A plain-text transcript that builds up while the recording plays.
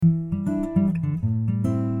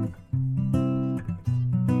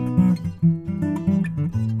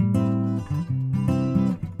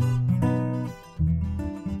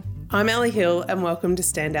I'm Ali Hill and welcome to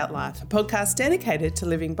Standout Life, a podcast dedicated to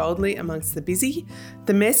living boldly amongst the busy,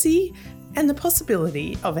 the messy and the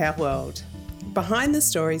possibility of our world. Behind the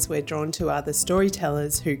stories we're drawn to are the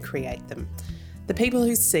storytellers who create them. The people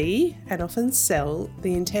who see and often sell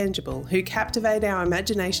the intangible, who captivate our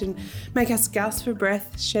imagination, make us gasp for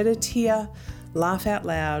breath, shed a tear, laugh out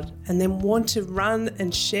loud, and then want to run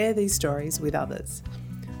and share these stories with others.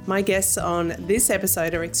 My guests on this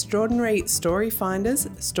episode are extraordinary story finders,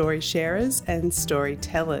 story sharers, and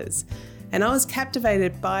storytellers. And I was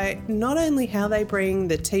captivated by not only how they bring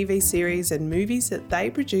the TV series and movies that they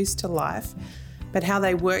produce to life, but how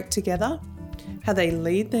they work together, how they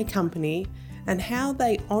lead their company, and how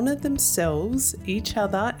they honour themselves, each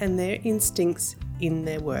other, and their instincts in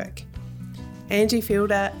their work. Angie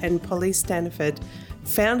Fielder and Polly Staniford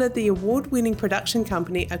founded the award-winning production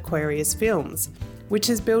company Aquarius Films, which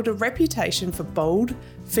has built a reputation for bold,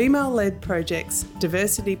 female-led projects,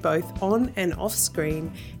 diversity both on and off screen,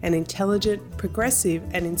 and intelligent, progressive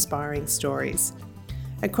and inspiring stories.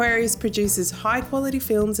 Aquarius produces high-quality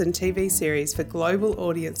films and TV series for global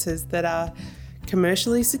audiences that are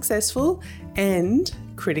commercially successful and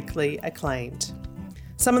critically acclaimed.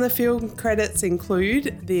 Some of the film credits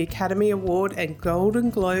include the Academy Award and Golden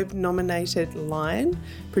Globe nominated Lion,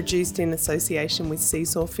 produced in association with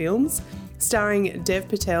Seesaw Films, starring Dev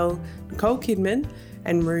Patel, Nicole Kidman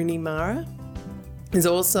and Rooney Mara. There's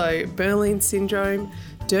also Berlin Syndrome,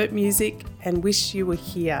 Dirt Music and Wish You Were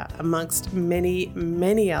Here, amongst many,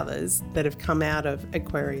 many others that have come out of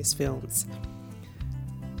Aquarius Films.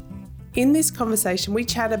 In this conversation, we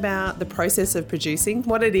chat about the process of producing,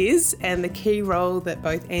 what it is, and the key role that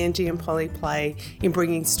both Angie and Polly play in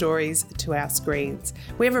bringing stories to our screens.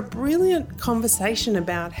 We have a brilliant conversation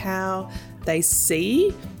about how they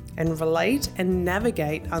see and relate and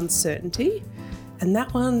navigate uncertainty, and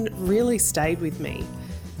that one really stayed with me.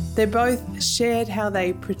 They both shared how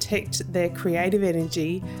they protect their creative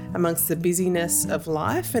energy amongst the busyness of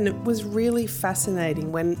life, and it was really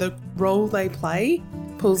fascinating when the role they play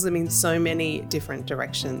pulls them in so many different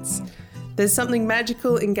directions. There's something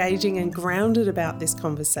magical, engaging and grounded about this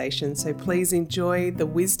conversation, so please enjoy the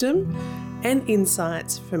wisdom and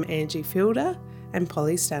insights from Angie Fielder and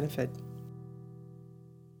Polly Staniford.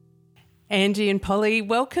 Angie and Polly,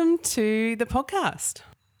 welcome to the podcast.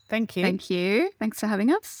 Thank you. Thank you. Thanks for having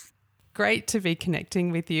us. Great to be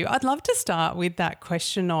connecting with you. I'd love to start with that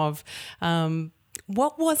question of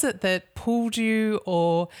what was it that pulled you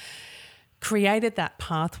or created that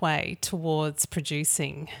pathway towards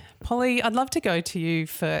producing? Polly, I'd love to go to you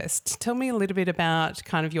first. Tell me a little bit about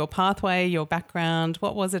kind of your pathway, your background.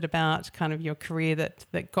 What was it about kind of your career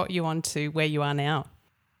that got you onto where you are now?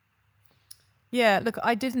 Yeah, look,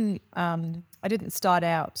 I didn't start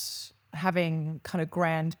out having kind of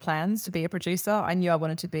grand plans to be a producer. I knew I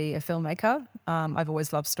wanted to be a filmmaker. I've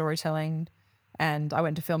always loved storytelling, and I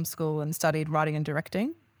went to film school and studied writing and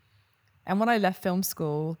directing. And when I left film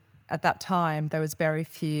school, at that time, there was very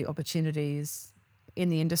few opportunities in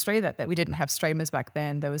the industry that we didn't have streamers back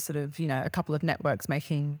then. There was sort of, a couple of networks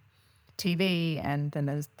making TV, and then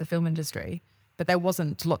there's the film industry. But there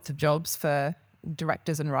wasn't lots of jobs for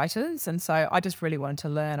directors and writers, and so I just really wanted to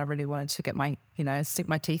learn. I really wanted to get my, sink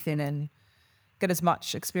my teeth in and get as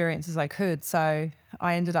much experience as I could. So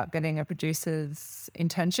I ended up getting a producer's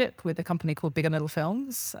internship with a company called Big and Little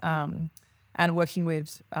Films, and working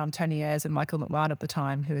with Tony Ayres and Michael McMahon at the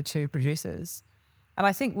time, who are two producers. And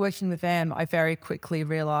I think working with them, I very quickly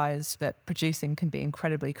realised that producing can be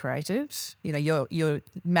incredibly creative. You're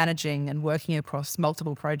managing and working across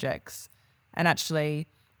multiple projects, and actually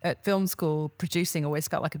at film school, producing always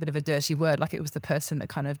felt like a bit of a dirty word, like it was the person that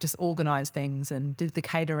kind of just organised things and did the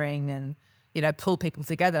catering and, pull people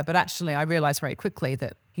together. But actually I realised very quickly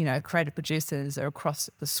that, creative producers are across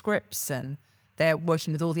the scripts, and they're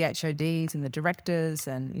working with all the HODs and the directors,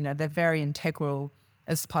 and, they're very integral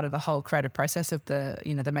as part of the whole creative process of the,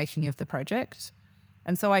 the making of the project.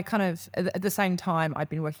 And so I kind of, at the same time, I'd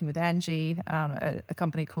been working with Angie, a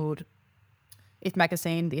company called If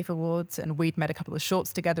Magazine, the If Awards, and we'd made a couple of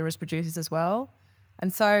shorts together as producers as well.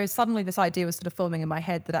 And so suddenly this idea was sort of forming in my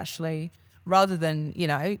head that actually, rather than,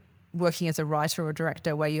 working as a writer or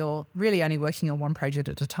director where you're really only working on one project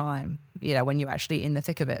at a time, when you're actually in the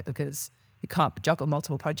thick of it, because you can't juggle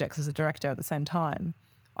multiple projects as a director at the same time.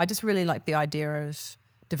 I just really like the idea of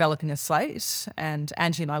developing a slate, and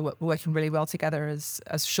Angie and I were working really well together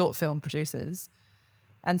as short film producers.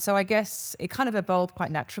 And so I guess it kind of evolved quite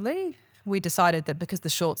naturally. We decided that because the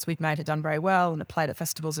shorts we'd made had done very well and it played at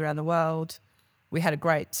festivals around the world, we had a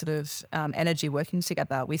great sort of energy working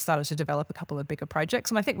together. We started to develop a couple of bigger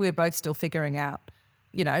projects, and I think we were both still figuring out,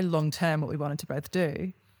 long term what we wanted to both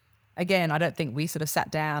do. again, I don't think we sort of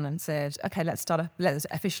sat down and said, okay, let's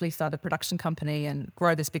officially start a production company and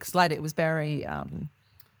grow this big slate. It was very,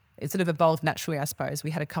 it sort of evolved naturally, I suppose.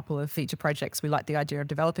 We had a couple of feature projects we liked the idea of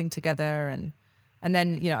developing together, and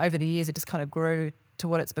then, you know, over the years, it just kind of grew to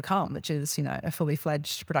what it's become, which is, you know, a fully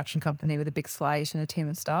fledged production company with a big slate and a team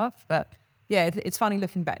of staff. But yeah, it's funny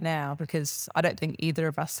looking back now, because I don't think either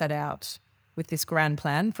of us set out with this grand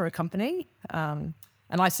plan for a company. And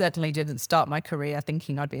I certainly didn't start my career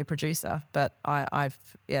thinking I'd be a producer, but I've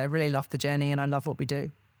really loved the journey and I love what we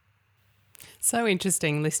do. So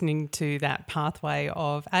interesting listening to that pathway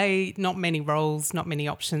of not many roles, not many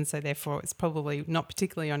options, so therefore it's probably not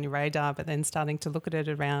particularly on your radar, but then starting to look at it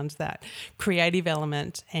around that creative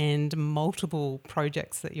element and multiple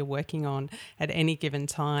projects that you're working on at any given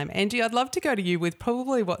time. Angie, I'd love to go to you with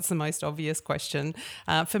probably what's the most obvious question.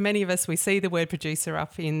 For many of us, we see the word producer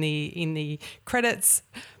up in the credits,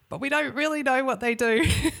 but we don't really know what they do.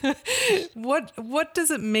 What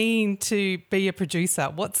does it mean to be a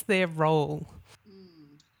producer? What's their role?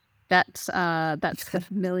 That's the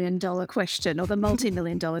 $1 million question, or the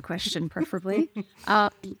multi-million-dollar question, preferably.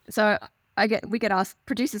 So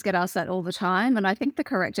producers get asked that all the time, and I think the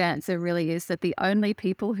correct answer really is that the only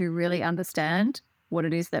people who really understand what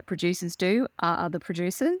it is that producers do are other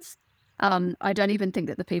producers. I don't even think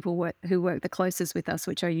that the people who work the closest with us,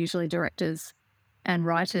 which are usually directors and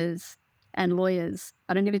writers and lawyers,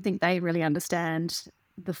 I don't even think they really understand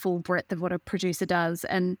the full breadth of what a producer does.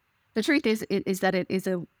 And the truth is that it is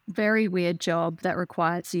a very weird job that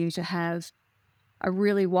requires you to have a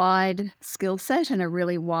really wide skill set and a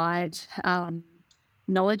really wide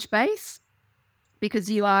knowledge base, because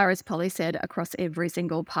you are, as Polly said, across every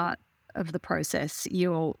single part of the process.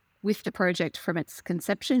 You're with the project from its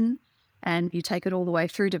conception, and you take it all the way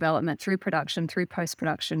through development, through production, through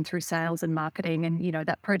post-production, through sales and marketing. And, you know,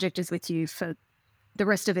 that project is with you for the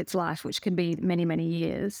rest of its life, which can be many, many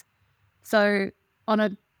years. So on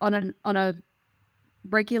a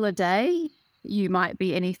regular day, you might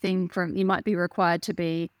be required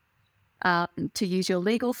to use your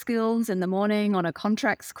legal skills in the morning on a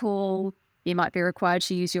contracts call. You might be required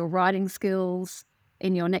to use your writing skills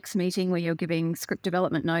in your next meeting where you're giving script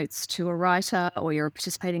development notes to a writer, or you're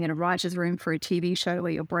participating in a writer's room for a TV show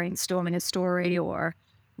where you're brainstorming a story or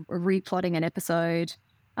replotting an episode.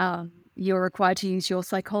 You're required to use your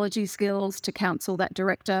psychology skills to counsel that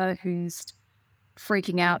director who's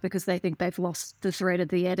freaking out because they think they've lost the thread of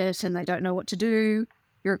the edit and they don't know what to do.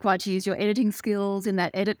 You're required to use your editing skills in that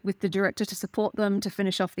edit with the director to support them to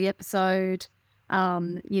finish off the episode.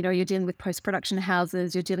 You're dealing with post-production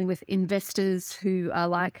houses, you're dealing with investors who are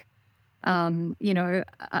like, a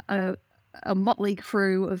motley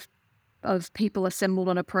crew of people assembled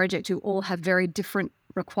on a project who all have very different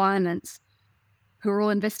requirements, who are all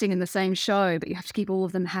investing in the same show, but you have to keep all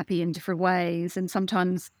of them happy in different ways. And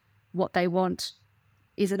sometimes what they want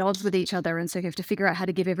is at odds with each other. And so you have to figure out how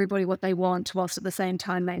to give everybody what they want whilst at the same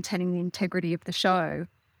time maintaining the integrity of the show.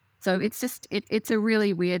 So it's a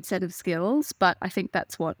really weird set of skills, but I think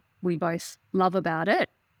that's what we both love about it.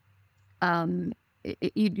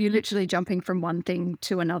 You're literally jumping from one thing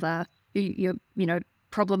to another. You're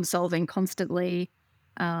problem solving constantly.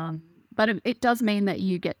 But it does mean that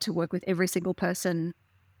you get to work with every single person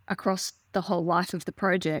across the whole life of the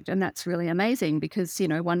project. And that's really amazing because,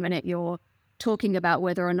 1 minute you're talking about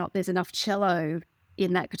whether or not there's enough cello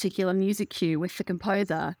in that particular music cue with the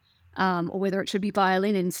composer. Or whether it should be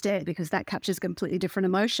violin instead, because that captures completely different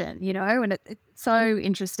emotion, and it's so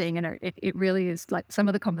interesting. And it really is like some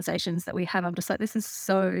of the conversations that we have, I'm just like, this is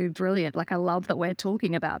so brilliant. Like, I love that we're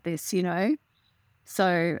talking about this,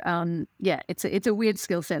 So, it's a weird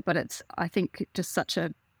skill set, but it's, I think, just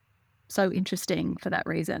so interesting for that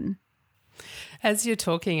reason. As you're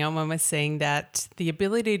talking, I'm almost seeing that the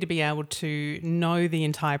ability to be able to know the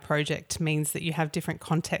entire project means that you have different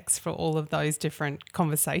contexts for all of those different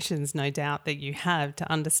conversations, no doubt, that you have to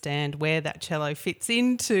understand where that cello fits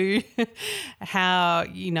into how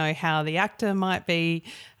the actor might be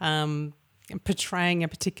portraying a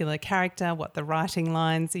particular character, what the writing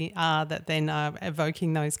lines are that then are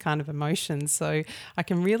evoking those kind of emotions. So I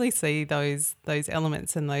can really see those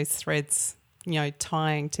elements and those threads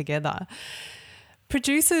tying together.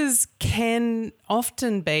 Producers can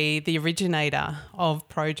often be the originator of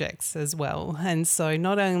projects as well. And so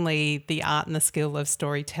not only the art and the skill of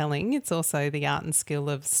storytelling, it's also the art and skill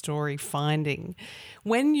of story finding.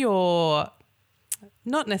 When you're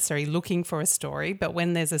not necessarily looking for a story, but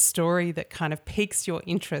when there's a story that kind of piques your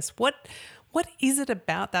interest, what What is it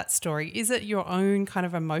about that story? Is it your own kind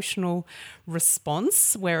of emotional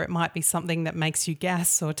response where it might be something that makes you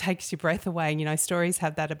gasp or takes your breath away? You know, stories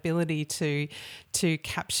have that ability to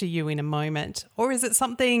capture you in a moment. Or is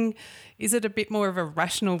it a bit more of a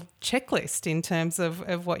rational checklist in terms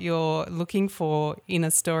of what you're looking for in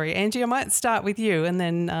a story? Angie, I might start with you, and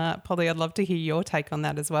then Polly, I'd love to hear your take on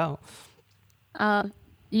that as well.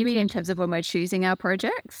 You mean in terms of when we're choosing our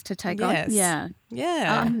projects to take on? Yeah.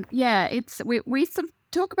 It's we sort of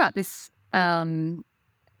talk about this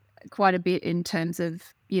quite a bit in terms of,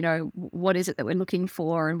 you know, what is it that we're looking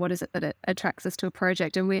for and what is it that it attracts us to a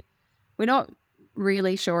project, and we're not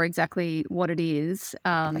really sure exactly what it is.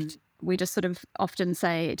 We just sort of often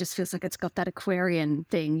say it just feels like it's got that Aquarian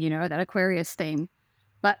thing, you know, that Aquarius thing.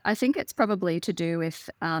 But I think it's probably to do with,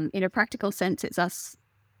 in a practical sense, it's us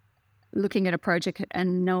looking at a project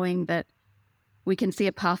and knowing that we can see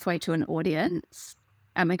a pathway to an audience,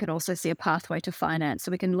 and we can also see a pathway to finance.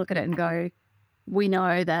 So we can look at it and go, we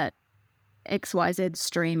know that XYZ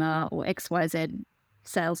streamer or XYZ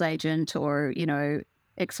sales agent or, you know,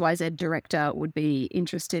 XYZ director would be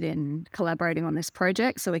interested in collaborating on this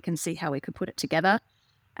project. So we can see how we could put it together.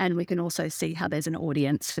 And we can also see how there's an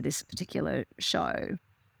audience for this particular show.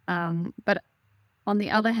 But on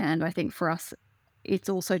the other hand, I think for us, it's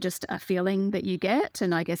also just a feeling that you get.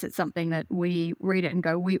 And I guess it's something that we read it and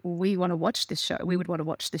go, we want to watch this show. We would want to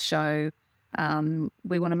watch this show.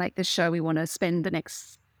 We want to make this show. We want to spend the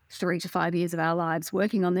next 3 to 5 years of our lives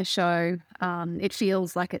working on this show. It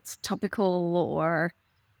feels like it's topical, or,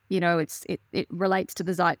 you know, it relates to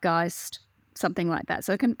the zeitgeist, something like that.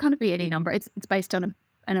 So it can kind of be any number. It's based on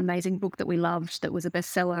an amazing book that we loved that was a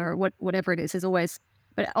bestseller, or whatever it is. There's always,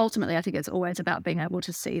 but ultimately I think it's always about being able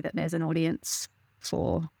to see that there's an audience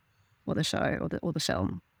for the show or the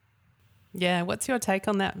film. Yeah, what's your take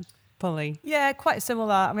on that, Polly? Yeah, quite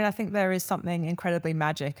similar. I mean, I think there is something incredibly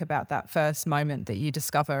magic about that first moment that you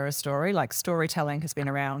discover a story. Like, storytelling has been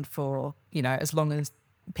around for, you know, as long as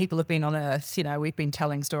people have been on Earth. You know, we've been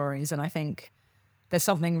telling stories, and I think there's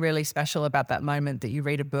something really special about that moment that you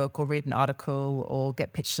read a book or read an article or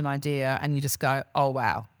get pitched an idea and you just go, oh,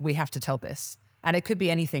 wow, we have to tell this. And it could be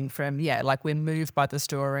anything from, like we're moved by the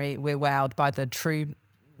story, we're wowed by the true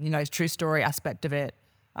story aspect of it.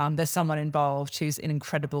 There's someone involved who's an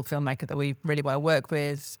incredible filmmaker that we really want to work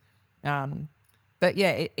with. But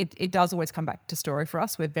yeah, it does always come back to story for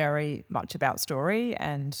us. We're very much about story,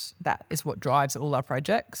 and that is what drives all our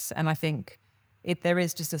projects. And I think there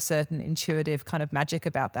is just a certain intuitive kind of magic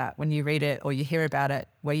about that when you read it or you hear about it,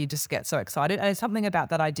 where you just get so excited. And there's something about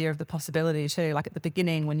that idea of the possibility too. Like at the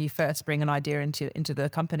beginning, when you first bring an idea into the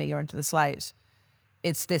company or into the slate,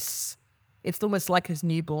 it's almost like his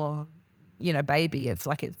newborn, you know, baby. It's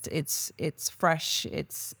like it's fresh.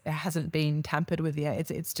 It hasn't been tampered with yet.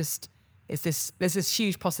 There's this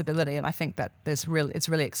huge possibility, and I think that it's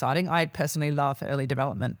really exciting. I personally love early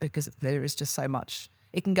development because there is just so much.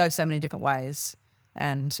 It can go so many different ways,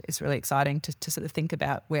 and it's really exciting to sort of think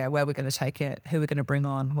about where we're going to take it, who we're going to bring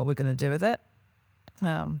on, what we're going to do with it.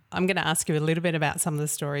 I'm going to ask you a little bit about some of the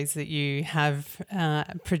stories that you have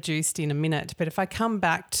produced in a minute, but if I come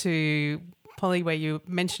back to Polly, where you were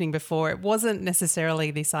mentioning before, it wasn't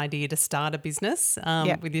necessarily this idea to start a business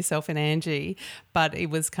with yourself and Angie, but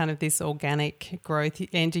it was kind of this organic growth.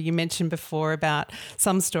 Angie, you mentioned before about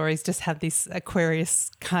some stories just have this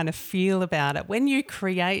Aquarius kind of feel about it. When you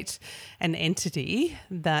create an entity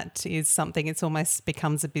that is something, it's almost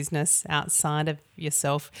becomes a business outside of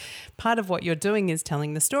yourself. Part of what you're doing is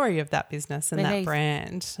telling the story of that business and that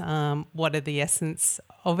brand. What are the essence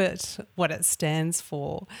of it, what it stands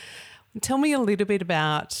for. Tell me a little bit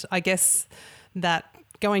about, I guess, that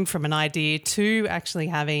going from an idea to actually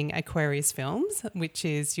having Aquarius Films, which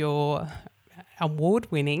is your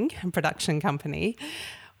award-winning production company.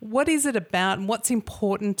 What is it about and what's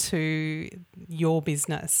important to your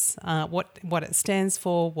business? What it stands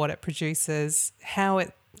for, what it produces, how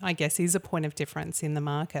it, I guess, is a point of difference in the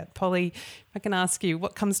market. Polly, if I can ask you,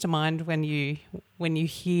 what comes to mind when you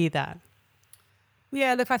hear that?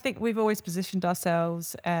 Yeah, look, I think we've always positioned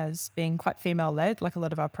ourselves as being quite female-led. Like a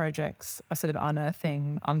lot of our projects are sort of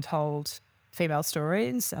unearthing untold female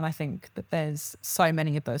stories. And I think that there's so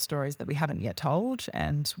many of those stories that we haven't yet told.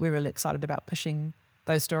 And we're really excited about pushing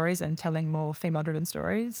those stories and telling more female-driven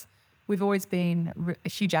stories. We've always been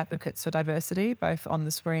huge advocates for diversity, both on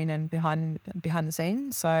the screen and behind the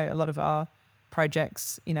scenes. So a lot of our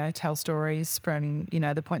projects, you know, tell stories from, you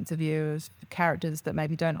know, the points of view of characters that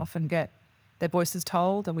maybe don't often get their voices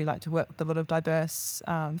told, and we like to work with a lot of diverse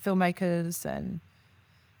filmmakers, and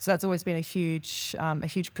so that's always been a huge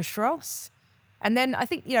push for us. And then I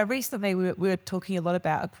think, recently we were talking a lot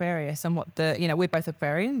about Aquarius and what we're both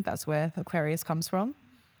Aquarian. That's where Aquarius comes from.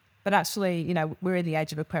 But actually, we're in the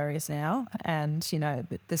age of Aquarius now. And,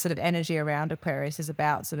 the sort of energy around Aquarius is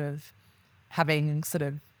about sort of having sort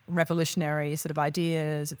of revolutionary sort of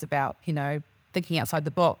ideas. It's about, thinking outside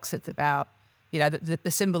the box. It's about, the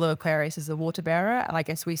symbol of Aquarius is the water bearer. And I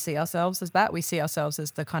guess we see ourselves as that. We see ourselves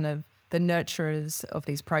as the kind of the nurturers of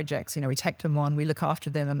these projects. We take them on, we look after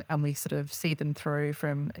them, and we sort of see them through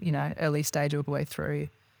from, early stage all the way through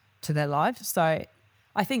to their life. So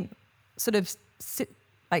I think sort of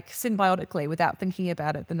symbiotically, without thinking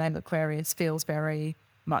about it, the name Aquarius feels very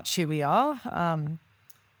much who we are.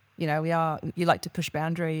 You like to push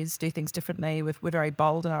boundaries, do things differently. We're very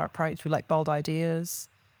bold in our approach. We like bold ideas.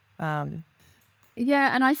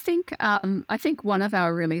 Yeah, and I think one of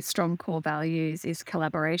our really strong core values is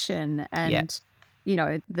collaboration, and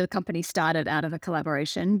the company started out of a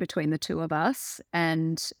collaboration between the two of us,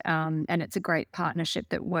 and it's a great partnership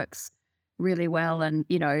that works really well. And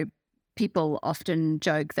people often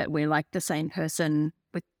joke that we're like the same person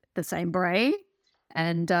with the same brain,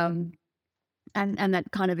 and that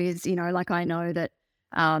kind of is, I know that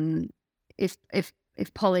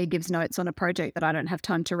if Polly gives notes on a project that I don't have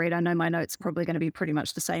time to read, I know my notes are probably going to be pretty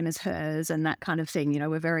much the same as hers, and that kind of thing.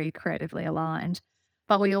 We're very creatively aligned,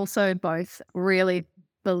 but we also both really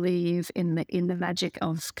believe in the magic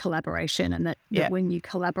of collaboration, and that when you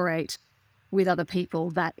collaborate with other people,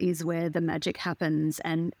 that is where the magic happens.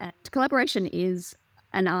 And collaboration is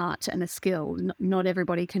an art and a skill. Not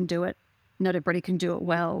everybody can do it. Not everybody can do it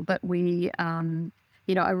well, but we,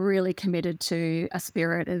 are really committed to a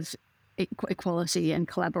spirit of equality and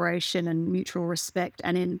collaboration and mutual respect,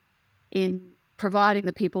 and in providing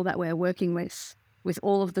the people that we're working with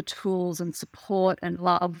all of the tools and support and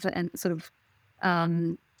love and sort of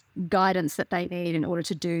guidance that they need in order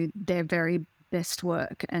to do their very best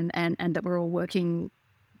work, and that we're all working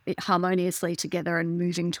harmoniously together and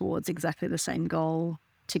moving towards exactly the same goal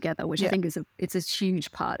together, which I think it's a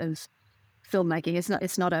huge part of filmmaking.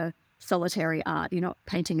 It's not a solitary art. You're not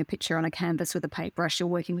painting a picture on a canvas with a paintbrush. You're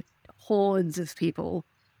working with hordes of people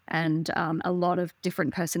and a lot of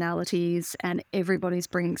different personalities, and everybody's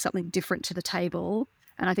bringing something different to the table.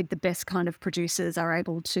 And I think the best kind of producers are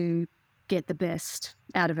able to get the best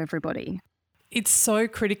out of everybody. It's so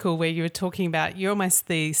critical where you were talking about you're almost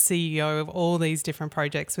the CEO of all these different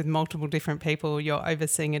projects with multiple different people. You're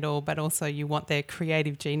overseeing it all, but also you want their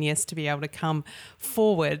creative genius to be able to come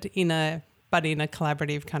forward in a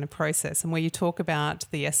collaborative kind of process. And where you talk about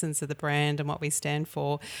the essence of the brand and what we stand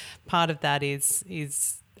for, part of that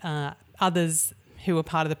is others who are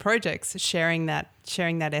part of the projects sharing that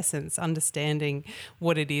essence, understanding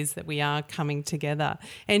what it is that we are coming together.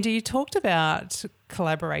 And you talked about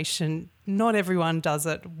collaboration. Not everyone does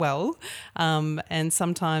it well, and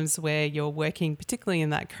sometimes where you're working, particularly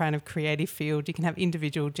in that kind of creative field, you can have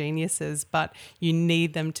individual geniuses, but you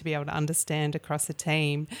need them to be able to understand across a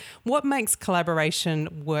team. What makes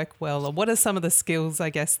collaboration work well, or what are some of the skills,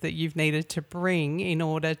 I guess, that you've needed to bring in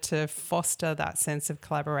order to foster that sense of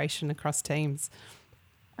collaboration across teams?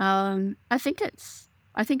 I think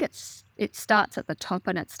it starts at the top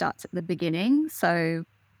and it starts at the beginning. So,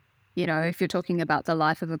 if you're talking about the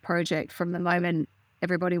life of a project, from the moment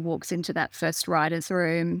everybody walks into that first writer's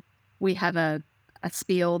room, we have a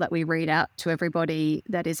spiel that we read out to everybody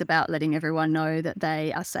that is about letting everyone know that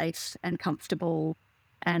they are safe and comfortable,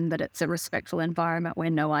 and that it's a respectful environment where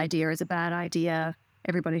no idea is a bad idea.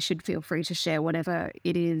 Everybody should feel free to share whatever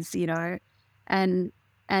it is, and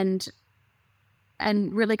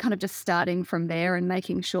really kind of just starting from there and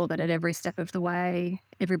making sure that at every step of the way,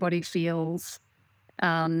 everybody feels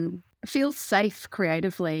safe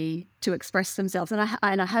creatively to express themselves. And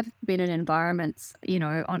I have been in environments,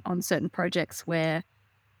 on certain projects where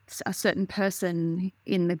a certain person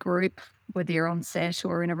in the group, whether you're on set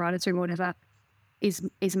or in a writer's room or whatever,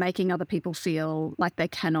 is making other people feel like they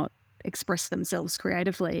cannot express themselves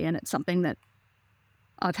creatively. And it's something that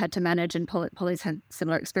I've had to manage, and Polly's had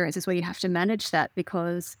similar experiences where you have to manage that,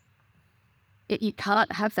 because you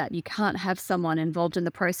can't have that. You can't have someone involved in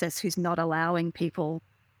the process who's not allowing people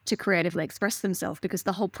to creatively express themselves, because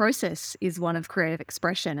the whole process is one of creative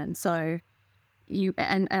expression. And so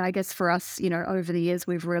and I guess for us, over the years,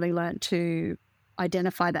 we've really learned to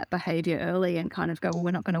identify that behavior early and kind of go, well,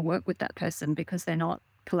 we're not going to work with that person because they're not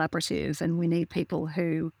collaborative, and we need people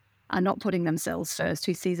who are not putting themselves first,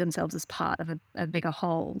 who sees themselves as part of a bigger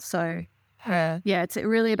whole. So it's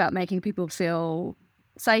really about making people feel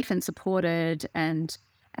safe and supported, and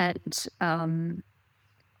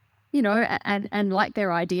like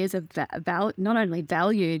their ideas of not only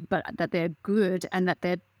valued, but that they're good, and that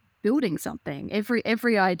they're building something.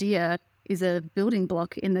 Every idea is a building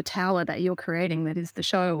block in the tower that you're creating, that is the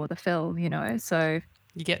show or the film, you know. So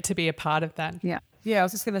you get to be a part of that. Yeah. I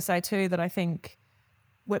was just going to say too that I think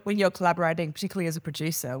when you're collaborating, particularly as a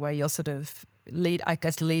producer, where you're sort of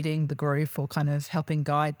leading the group or kind of helping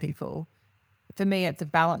guide people, for me, it's a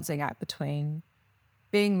balancing act between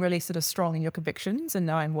being really sort of strong in your convictions and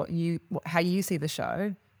knowing how you see the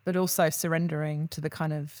show, but also surrendering to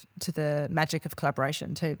the magic of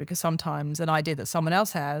collaboration too, because sometimes an idea that someone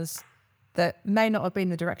else has that may not have been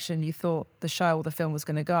the direction you thought the show or the film was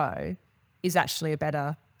going to go is actually a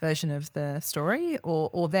better version of the story,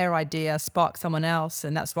 or their idea sparks someone else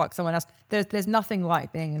and that sparks someone else. There's nothing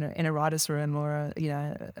like being in a writer's room or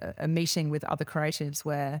a meeting with other creatives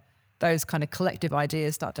where those kind of collective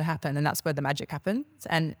ideas start to happen, and that's where the magic happens.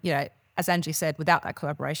 And, as Angie said, without that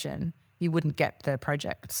collaboration, you wouldn't get the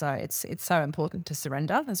project. So it's so important to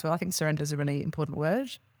surrender as well. I think surrender is a really important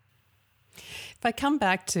word. If I come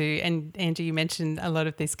back to, and Angie, you mentioned a lot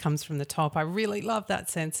of this comes from the top. I really love that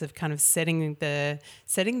sense of kind of setting the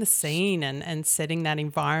scene and setting that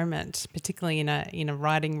environment, particularly in a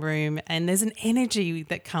writing room. And there's an energy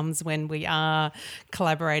that comes when we are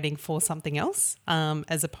collaborating for something else,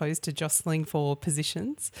 as opposed to jostling for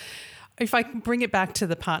positions. If I can bring it back to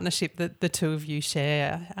the partnership that the two of you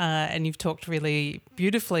share, and you've talked really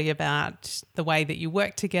beautifully about the way that you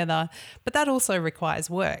work together, but that also requires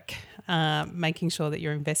work, making sure that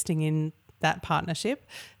you're investing in that partnership.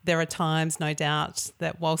 There are times, no doubt,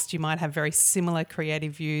 that whilst you might have very similar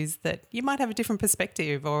creative views, that you might have a different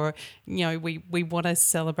perspective, or, we want to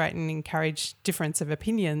celebrate and encourage difference of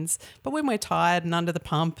opinions. But when we're tired and under the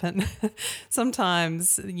pump, and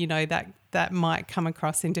sometimes, that might come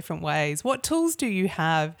across in different ways. What tools do you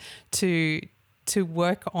have to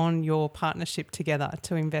work on your partnership together,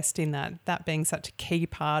 to invest in that being such a key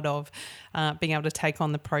part of being able to take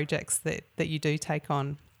on the projects that you do take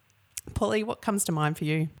on? Polly, what comes to mind for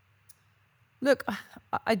you? Look,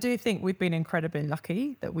 I do think we've been incredibly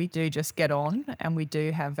lucky that we do just get on and we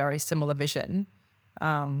do have very similar vision.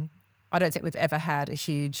 I don't think we've ever had a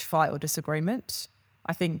huge fight or disagreement.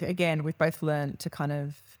 I think, again, we've both learned to kind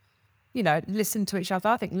of, listen to each other.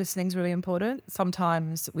 I think listening is really important.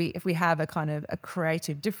 Sometimes if we have a kind of a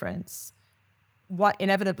creative difference,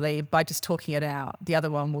 inevitably by just talking it out, the other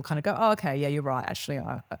one will kind of go, oh, okay, yeah, you're right. Actually,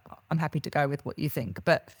 I'm happy to go with what you think.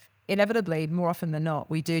 But inevitably, more often than not,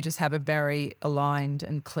 we do just have a very aligned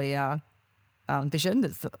and clear vision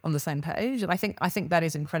that's on the same page. And I think that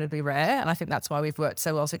is incredibly rare. And I think that's why we've worked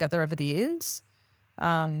so well together over the years.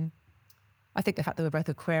 I think the fact that we're both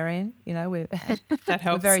Aquarian, we're that helps.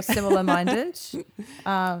 We're very similar minded.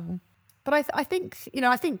 But I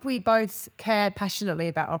think we both care passionately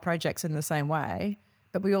about our projects in the same way,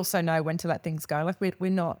 but we also know when to let things go. Like we're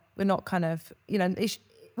not kind of,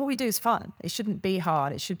 what we do is fun. It shouldn't be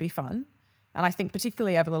hard. It should be fun. And I think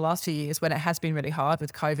particularly over the last few years when it has been really hard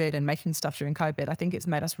with COVID and making stuff during COVID, I think it's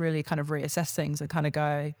made us really kind of reassess things and kind of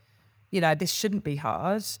go, this shouldn't be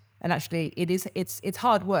hard. And actually it's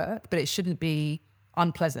hard work, but it shouldn't be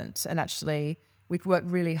unpleasant. And actually we've worked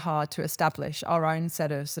really hard to establish our own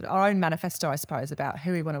set of our own manifesto, I suppose, about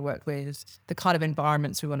who we want to work with, the kind of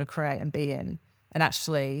environments we want to create and be in. And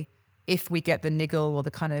actually, if we get the niggle or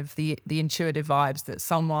the kind of the intuitive vibes that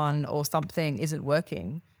someone or something isn't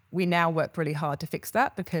working, we now work really hard to fix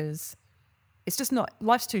that, because it's just not,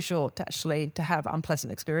 life's too short to have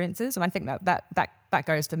unpleasant experiences. And I think that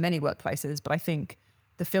goes to many workplaces, but I think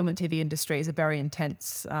the film and TV industry is a very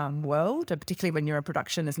intense world, and particularly when you're in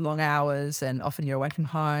production, there's long hours and often you're away from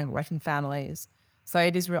home, away from families. So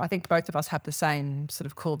it is real. I think both of us have the same sort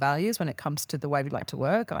of core values when it comes to the way we like to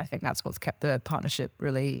work. And I think that's what's kept the partnership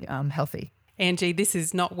really healthy. Angie, this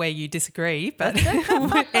is not where you disagree, but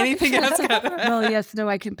anything else? Well, yes, no,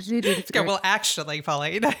 I completely disagree. Well, actually,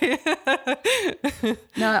 Polly. No,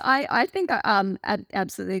 I think I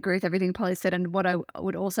absolutely agree with everything Polly said. And what I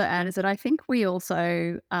would also add is that I think we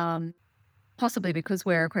also, possibly because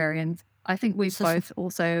we're Aquarians, I think we both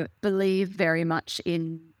also believe very much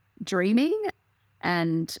in dreaming.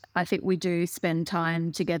 And I think we do spend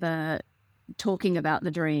time together talking about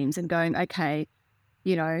the dreams and going, okay,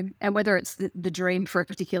 and whether it's the dream for a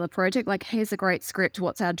particular project, like here's a great script,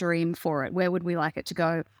 what's our dream for it? Where would we like it to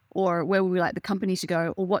go? Or where would we like the company to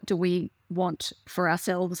go? Or what do we want for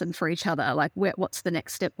ourselves and for each other? Like what's the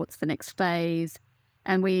next step? What's the next phase?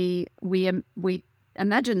 And we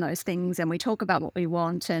imagine those things and we talk about what we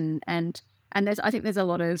want. And I think there's a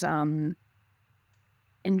lot of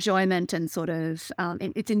enjoyment and sort of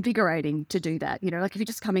it's invigorating to do that. Like if you're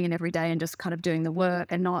just coming in every day and just kind of doing the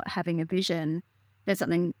work and not having a vision, there's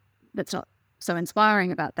something that's not so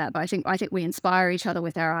inspiring about that. But I think we inspire each other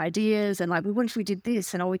with our ideas, and like, well, what if we did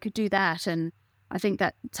this, and we could do that. And I think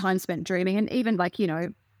that time spent dreaming, and even like,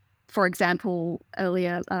 for example,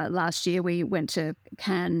 earlier last year we went to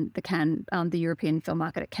Cannes, the European film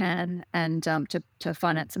market at Cannes, and to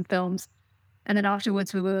finance some films. And then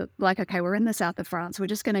afterwards we were like, okay, we're in the south of France. We're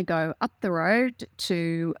just going to go up the road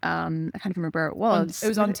to, I can't even remember where it was. It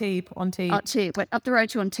was Antibes. Antibes. Went up the road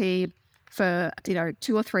to Antibes for,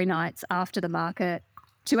 2 or 3 nights after the market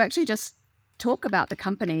to actually just talk about the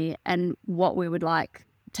company and what we would like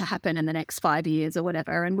to happen in the next 5 years or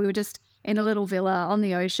whatever. And we were just in a little villa on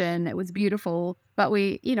the ocean. It was beautiful, but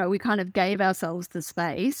we kind of gave ourselves the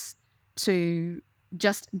space to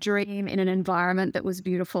just dream in an environment that was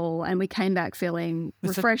beautiful, and we came back feeling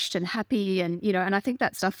refreshed and happy, and and I think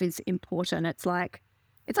that stuff is important. It's like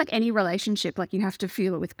any relationship, like you have to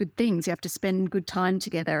feel it with good things. You have to spend good time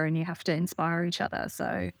together, and you have to inspire each other.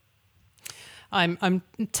 So I'm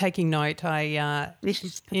taking note. I am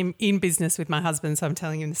in business with my husband, so I'm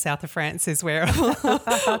telling him the south of France is where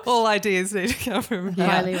all ideas need to come from.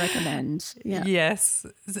 Highly recommend. Yeah. Yes.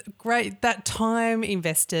 Great. That time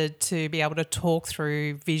invested to be able to talk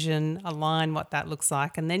through vision, align what that looks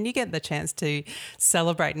like, and then you get the chance to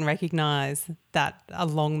celebrate and recognise that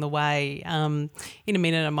along the way. In a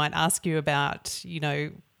minute I might ask you about,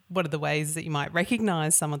 what are the ways that you might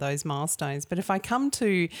recognise some of those milestones? But if I come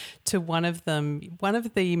to one of them, one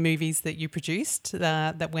of the movies that you produced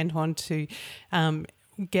that went on to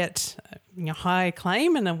get high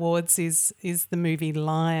acclaim and awards is the movie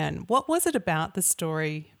Lion. What was it about the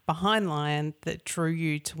story behind Lion that drew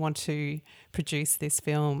you to want to produce this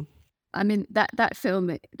film? I mean, that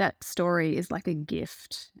film, that story is like a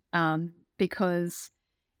gift because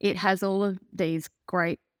it has all of these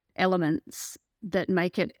great elements that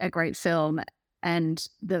make it a great film, and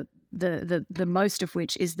the most of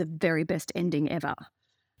which is the very best ending ever.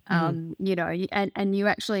 And you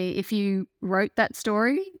actually, if you wrote that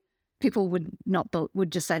story, people would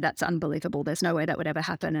just say that's unbelievable. There's no way that would ever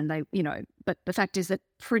happen. And they, but the fact is that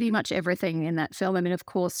pretty much everything in that film, I mean, of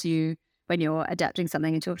course when you're adapting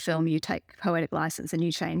something into a film, you take poetic license and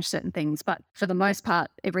you change certain things. But for the most part,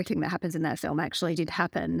 everything that happens in that film actually did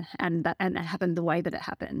happen, and it happened the way that it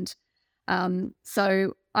happened.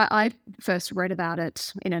 So I first read about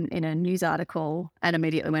it in a news article and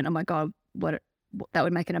immediately went, oh my God, that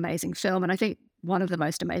would make an amazing film. And I think one of the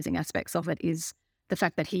most amazing aspects of it is the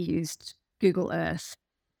fact that he used Google Earth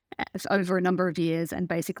over a number of years and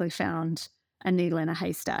basically found a needle in a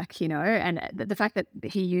haystack, and the fact that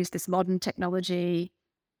he used this modern technology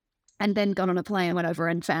and then got on a plane and went over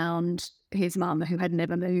and found his mum, who had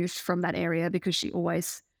never moved from that area because she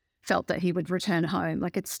always felt that he would return home.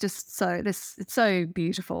 Like, it's just it's so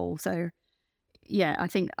beautiful. So yeah, I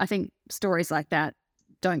think stories like that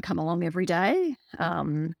don't come along every day.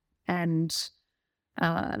 There's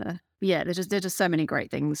just so many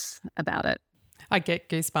great things about it. I get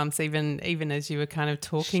goosebumps even as you were kind of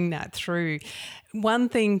talking that through. One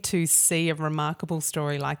thing to see a remarkable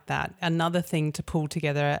story like that, another thing to pull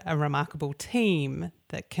together a remarkable team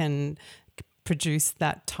that can produce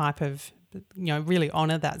that type of, really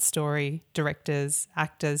honour that story, directors,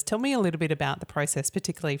 actors. Tell me a little bit about the process,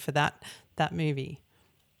 particularly for that movie.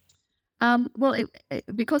 Well,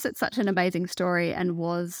 because it's such an amazing story and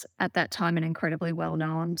was at that time an incredibly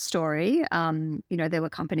well-known story, there were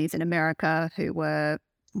companies in America who were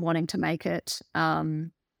wanting to make it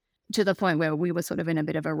to the point where we were sort of in a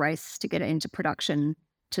bit of a race to get it into production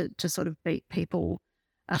to sort of beat people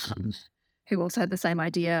who also had the same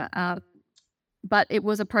idea. But it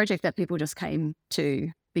was a project that people just came to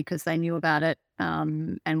because they knew about it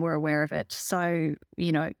and were aware of it. So,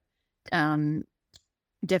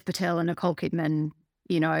 Dev Patel and Nicole Kidman,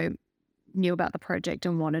 knew about the project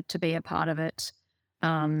and wanted to be a part of it.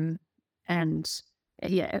 Everybody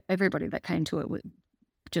that came to it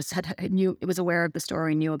just knew, it was aware of the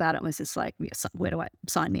story, knew about it, and was just like, where do I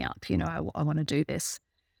sign me up? I want to do this.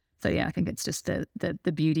 So yeah, I think it's just the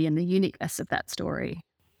beauty and the uniqueness of that story.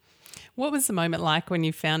 What was the moment like when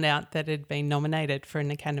you found out that it had been nominated for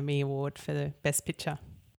an Academy Award for the Best Picture?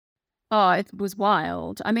 Oh, it was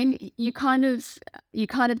wild. I mean, you kind of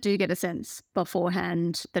do get a sense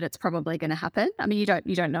beforehand that it's probably going to happen. I mean, you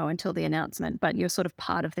don't know until the announcement, but you're sort of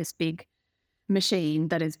part of this big machine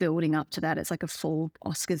that is building up to that. It's like a full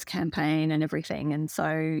Oscars campaign and everything. And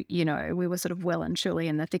so, we were sort of well and truly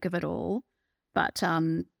in the thick of it all. But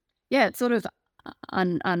it's sort of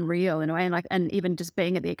unreal in a way. And even just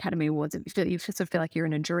being at the Academy Awards, you sort of feel like you're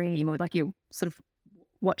in a dream, or like you're sort of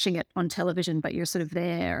watching it on television, but you're sort of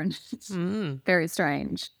there, and it's very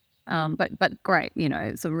strange. But great,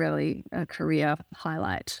 it's a really a career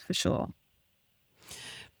highlight for sure.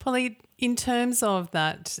 Polly, in terms of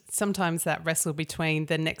that, sometimes that wrestle between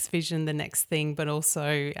the next vision, the next thing, but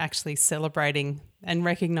also actually celebrating and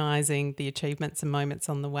recognising the achievements and moments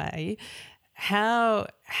on the way, how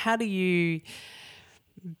do you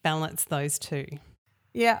balance those two?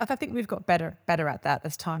 Yeah, I think we've got better at that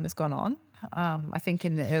as time has gone on. I think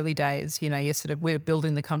in the early days, we're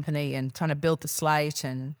building the company and trying to build the slate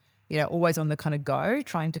and, always on the kind of go,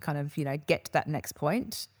 trying to kind of, get to that next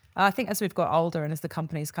point. I think as we've got older and as the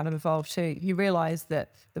company's kind of evolved too, you realise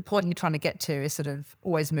that the point you're trying to get to is sort of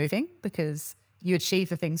always moving, because you achieve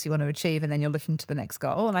the things you want to achieve and then you're looking to the next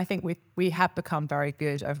goal. And I think we have become very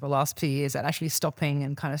good over the last few years at actually stopping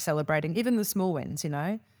and kind of celebrating even the small wins,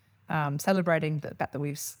 celebrating the fact that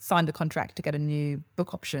we've signed a contract to get a new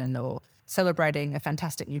book option, or celebrating a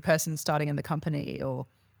fantastic new person starting in the company, or,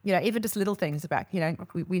 even just little things about,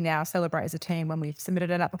 we now celebrate as a team when we've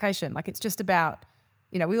submitted an application. Like, it's just about,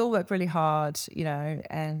 we all work really hard,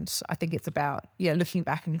 and I think it's about, looking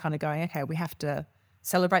back and kind of going, okay, we have to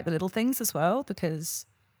celebrate the little things as well, because,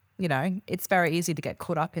 it's very easy to get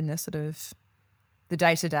caught up in the sort of the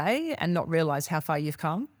day-to-day and not realise how far you've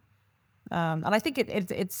come. And I think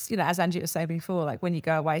it's, as Angie was saying before, like when you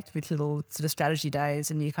go away with little sort of strategy days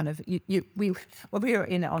and you kind of, when we were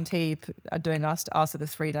in on TEEP doing our sort of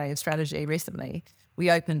 3-day strategy recently, we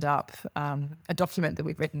opened up a document that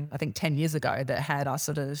we'd written, I think 10 years ago, that had our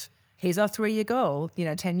sort of, here's our 3-year goal,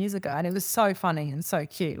 10 years ago. And it was so funny and so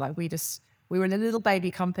cute. Like we were in a little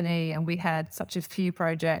baby company and we had such a few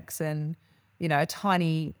projects and, a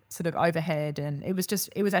tiny sort of overhead. And it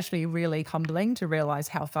was actually really humbling to realise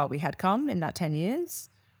how far we had come in that 10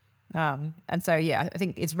 years. And so, yeah, I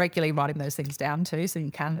think it's regularly writing those things down too, so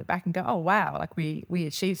you can look back and go, oh, wow, like we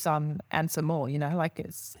achieved some and some more, like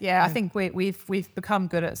it's, I think we've become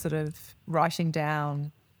good at sort of writing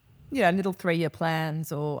down, little 3-year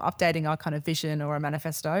plans or updating our kind of vision or a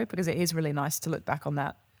manifesto, because it is really nice to look back on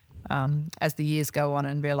that as the years go on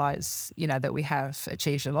and realise, that we have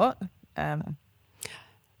achieved a lot.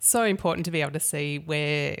 So important to be able to see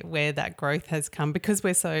where that growth has come, because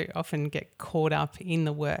we're so often get caught up in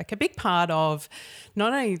the work. A big part of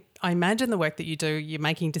not only, I imagine, the work that you do, you're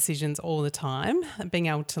making decisions all the time. Being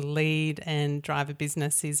able to lead and drive a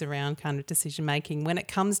business is around kind of decision making. When it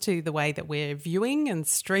comes to the way that we're viewing and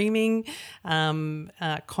streaming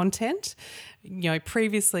content,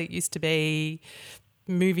 previously it used to be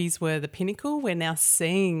movies were the pinnacle. We're now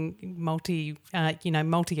seeing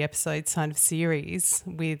multi-episode kind of series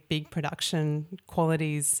with big production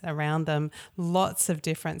qualities around them, lots of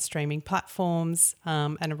different streaming platforms,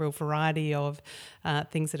 and a real variety of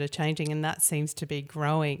things that are changing, and that seems to be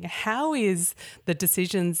growing. How is the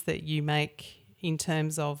decisions that you make in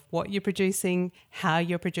terms of what you're producing, how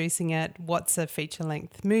you're producing it, what's a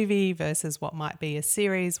feature-length movie versus what might be a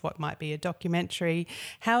series, what might be a documentary?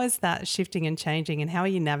 How is that shifting and changing, and how are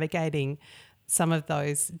you navigating some of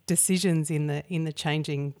those decisions in the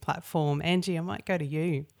changing platform? Angie, I might go to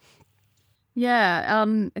you. Yeah,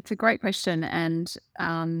 it's a great question, and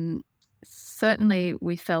certainly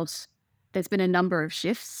we felt there's been a number of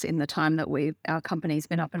shifts in the time that our company's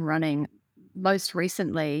been up and running. Most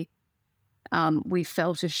recently, we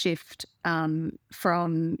felt a shift from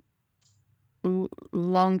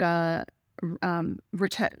longer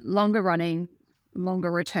running,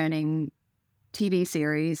 longer returning TV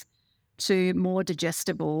series to more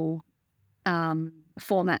digestible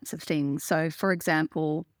formats of things. So, for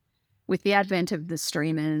example, with the advent of the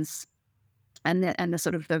streamers and the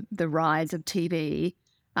sort of the rise of TV,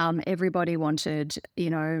 everybody wanted,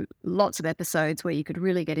 lots of episodes where you could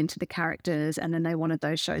really get into the characters, and then they wanted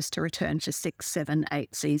those shows to return for 6, 7,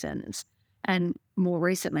 8 seasons. And more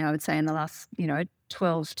recently, I would say in the last,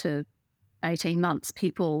 12 to 18 months,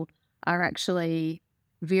 people are actually,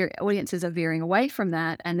 audiences are veering away from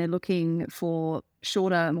that, and they're looking for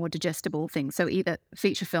shorter, more digestible things. So either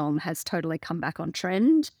feature film has totally come back on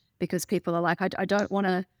trend, because people are like, I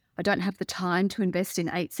don't have the time to invest in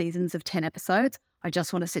 8 seasons of 10 episodes. I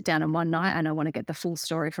just want to sit down in one night and I want to get the full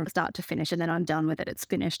story from start to finish, and then I'm done with it. It's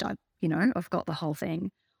finished. I've got the whole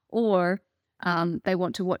thing. Or they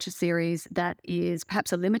want to watch a series that is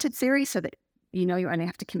perhaps a limited series, so that you only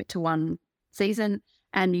have to commit to one season,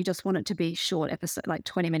 and you just want it to be short episode, like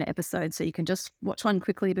 20-minute episodes, so you can just watch one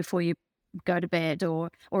quickly before you go to bed,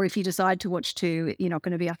 or if you decide to watch 2, you're not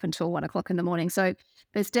going to be up until 1 o'clock in the morning. So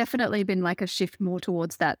there's definitely been like a shift more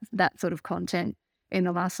towards that sort of content in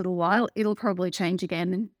the last little while. It'll probably change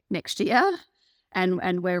again next year,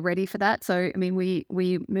 and we're ready for that. So, I mean, we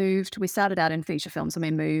started out in feature films, and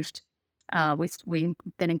we moved, we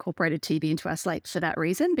then incorporated TV into our slate for that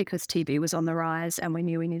reason, because TV was on the rise and we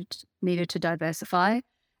knew we needed to diversify.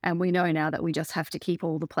 And we know now that we just have to keep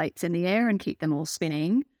all the plates in the air and keep them all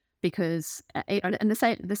spinning, because, and the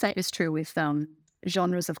same is true with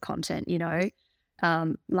genres of content.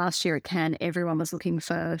 Last year at Cannes, everyone was looking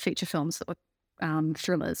for feature films that were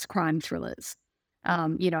thrillers, crime thrillers.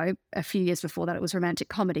 A few years before that, it was romantic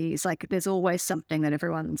comedies. Like, there's always something that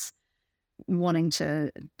everyone's wanting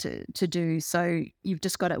to do. So you've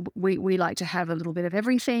just got to, we like to have a little bit of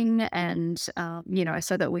everything, and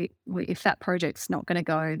so that we if that project's not going to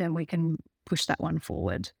go, then we can push that one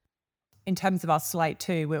forward. In terms of our slate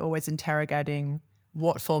too, we're always interrogating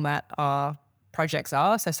what format our projects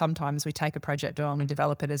are. So sometimes we take a project on and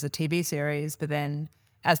develop it as a TV series, but then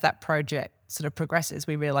as that project sort of progresses,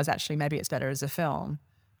 we realise actually maybe it's better as a film.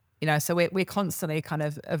 So we're constantly kind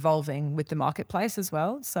of evolving with the marketplace as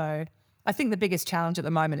well. So I think the biggest challenge at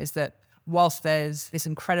the moment is that whilst there's this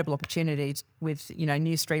incredible opportunity with,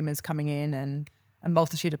 new streamers coming in and a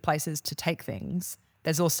multitude of places to take things,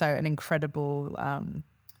 there's also an incredible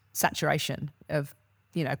saturation of,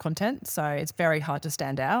 content. So it's very hard to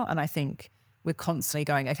stand out. And I think we're constantly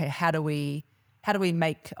going, okay, how do we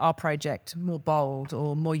make our project more bold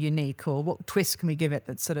or more unique, or what twist can we give it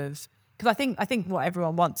that sort of... Because I think what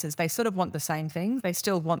everyone wants is they sort of want the same things. They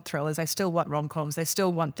still want thrillers. They still want rom-coms. They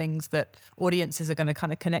still want things that audiences are going to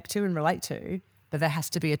kind of connect to and relate to. But there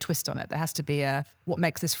has to be a twist on it. There has to be what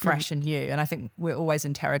makes this fresh and new. And I think we're always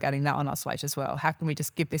interrogating that on our slate as well. How can we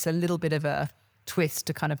just give this a little bit of a twist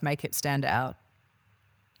to kind of make it stand out?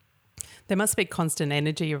 There must be constant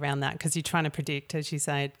energy around that, because you're trying to predict, as you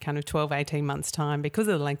say, kind of 12, 18 months' time, because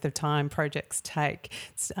of the length of time projects take,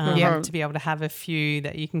 to be able to have a few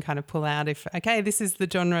that you can kind of pull out if, okay, this is the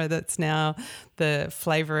genre that's now the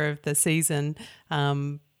flavour of the season,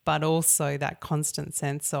 but also that constant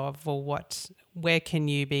sense of, well, where can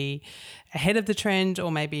you be ahead of the trend, or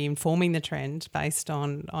maybe informing the trend based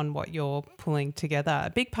on what you're pulling together. A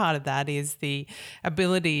big part of that is the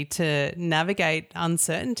ability to navigate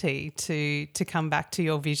uncertainty, to come back to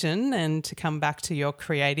your vision and to come back to your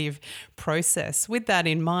creative process. With that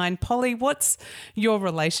in mind, Polly, what's your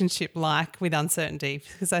relationship like with uncertainty?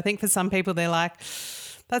 Because I think for some people they're like,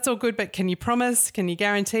 that's all good, but can you promise, can you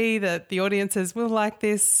guarantee that the audiences will like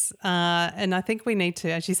this? And I think we need to,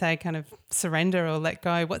 as you say, kind of surrender or let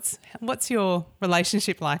go. What's your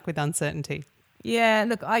relationship like with uncertainty? Yeah,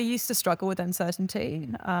 look, I used to struggle with uncertainty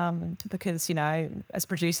because, as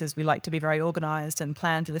producers, we like to be very organised and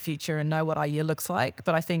plan for the future and know what our year looks like.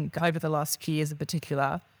 But I think over the last few years in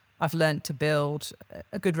particular, I've learned to build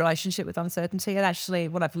a good relationship with uncertainty. And actually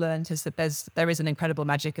what I've learned is that there is an incredible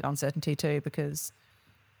magic in uncertainty too, because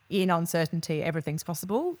in uncertainty, everything's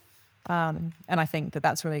possible. And I think that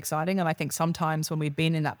that's really exciting. And I think sometimes when we've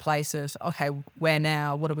been in that place of, okay, where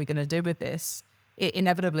now? What are we going to do with this? It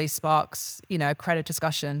inevitably sparks, creative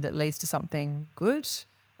discussion that leads to something good.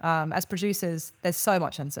 As producers, there's so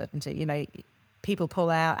much uncertainty. People pull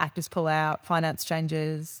out, actors pull out, finance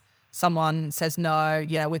changes, someone says no.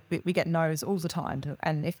 We get no's all the time.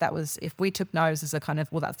 And if we took no's as a kind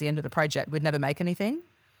of, well, that's the end of the project, we'd never make anything.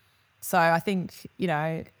 So I think,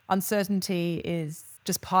 uncertainty is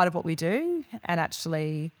just part of what we do, and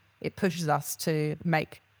actually it pushes us to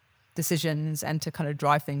make decisions and to kind of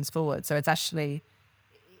drive things forward. So it's actually,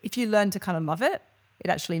 if you learn to kind of love it, it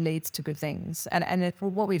actually leads to good things. And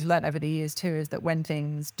what we've learned over the years too is that when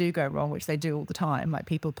things do go wrong, which they do all the time, like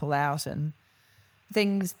people pull out and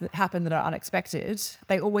things that happen that are unexpected,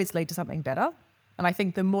 they always lead to something better. And I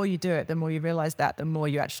think the more you do it, the more you realise that, the more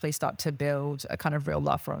you actually start to build a kind of real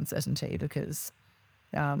love for uncertainty, because,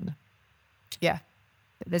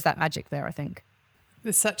 there's that magic there, I think.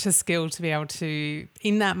 There's such a skill to be able to,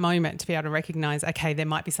 in that moment, to be able to recognise, okay, there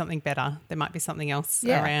might be something better. There might be something else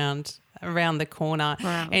around the corner.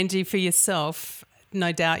 Wow. Angie, for yourself,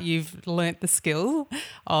 no doubt you've learnt the skill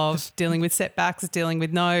of dealing with setbacks, dealing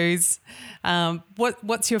with no's.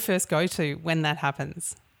 What's your first go-to when that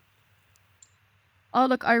happens? Oh,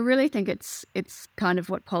 look, I really think it's kind of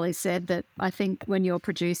what Polly said, that I think when you're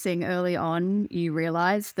producing early on, you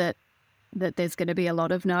realise that there's going to be a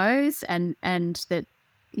lot of no's, and that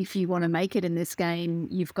if you want to make it in this game,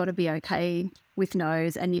 you've got to be okay with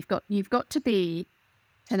no's, and you've got to be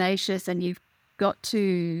tenacious, and you've got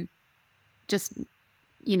to just,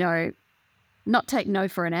 not take no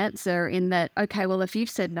for an answer, in that, okay, well, if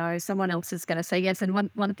you've said no, someone else is going to say yes. And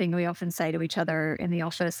one thing we often say to each other in the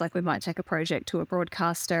office, like we might take a project to a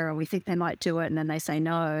broadcaster and we think they might do it, and then they say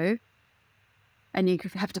no. And you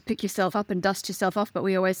have to pick yourself up and dust yourself off. But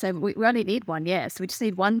we always say we only need one yes. We just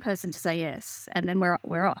need one person to say yes, and then we're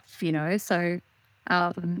off, So,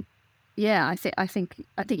 I think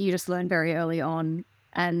you just learn very early on,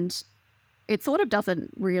 and it sort of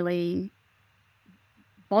doesn't really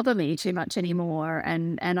bother me too much anymore.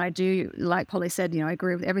 And I do, like Polly said, I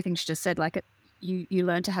agree with everything she just said. Like you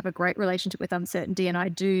learn to have a great relationship with uncertainty. And I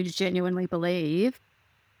do genuinely believe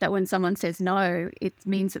that when someone says no, it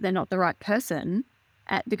means that they're not the right person,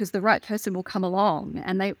 because the right person will come along,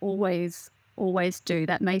 and they always do.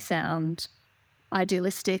 That may sound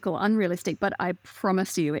idealistic or unrealistic, but I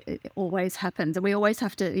promise you it always happens. And we always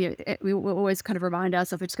have to, we always kind of remind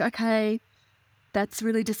ourselves, just go, okay, that's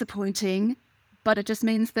really disappointing, but it just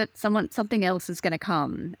means that something else is going to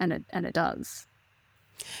come, and it does.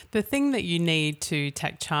 The thing that you need to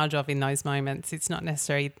take charge of in those moments, it's not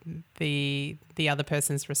necessarily the other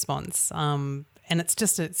person's response. And it's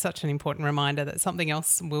just such an important reminder that something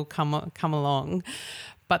else will come along.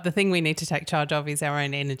 But the thing we need to take charge of is our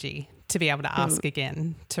own energy to be able to ask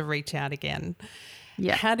again, to reach out again.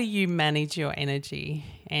 Yeah. How do you manage your energy,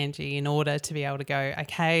 Angie, in order to be able to go,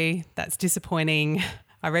 okay, that's disappointing.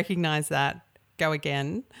 I recognise that. Go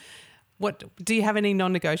again. What do you have any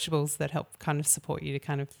non-negotiables that help kind of support you to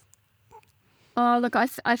kind of? Oh, look, I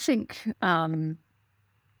think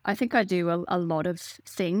I do a lot of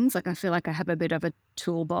things. Like I feel like I have a bit of a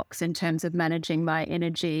toolbox in terms of managing my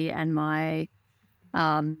energy and my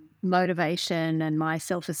motivation and my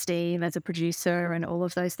self-esteem as a producer and all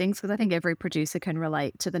of those things. Because I think every producer can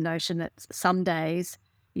relate to the notion that some days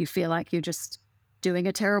you feel like you're just doing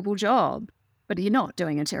a terrible job, but you're not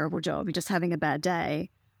doing a terrible job. You're just having a bad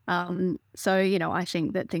day. So, I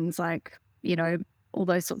think that things like, all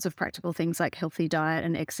those sorts of practical things like healthy diet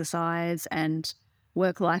and exercise and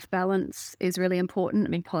work-life balance is really important. I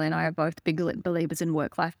mean, Polly and I are both big believers in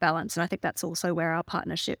work-life balance, and I think that's also where our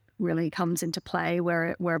partnership really comes into play,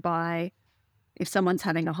 whereby if someone's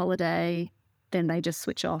having a holiday, then they just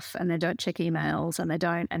switch off and they don't check emails and they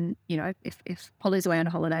don't. And, if Polly's away on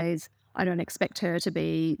holidays, I don't expect her to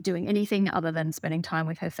be doing anything other than spending time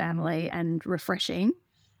with her family and refreshing.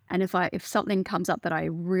 And if something comes up that I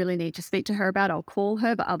really need to speak to her about, I'll call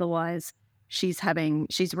her. But otherwise, she's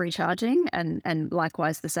recharging, and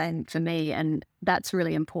likewise the same for me. And that's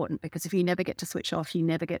really important, because if you never get to switch off, you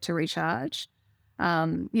never get to recharge.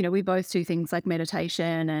 We both do things like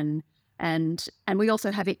meditation and we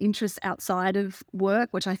also have interests outside of work,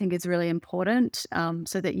 which I think is really important,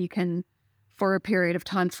 so that you can, for a period of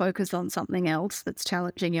time, focus on something else that's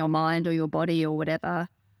challenging your mind or your body or whatever.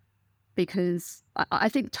 Because I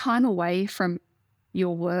think time away from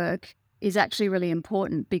your work is actually really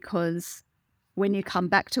important, because when you come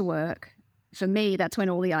back to work, for me, that's when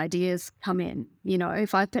all the ideas come in.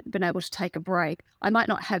 If I've been able to take a break, I might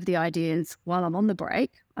not have the ideas while I'm on the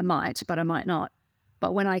break. I might, but I might not.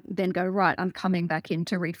 But when I then go, right, I'm coming back in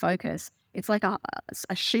to refocus, it's like a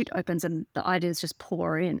chute opens and the ideas just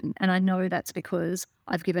pour in. And I know that's because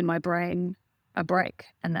I've given my brain a break.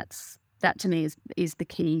 And that to me is the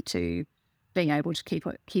key to being able to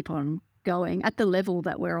keep on going at the level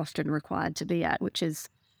that we're often required to be at, which is,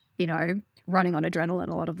 running on adrenaline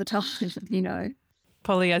a lot of the time,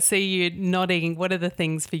 Polly, I see you nodding. What are the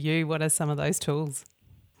things for you? What are some of those tools?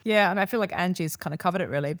 Yeah, and I feel like Angie's kind of covered it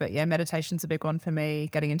really, but yeah, meditation's a big one for me,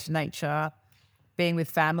 getting into nature, being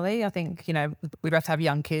with family. I think, we both have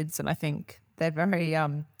young kids, and I think they're very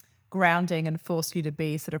grounding and force you to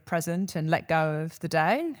be sort of present and let go of the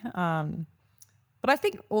day. But I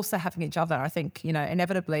think also having each other, I think,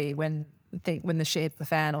 inevitably when the shit hits the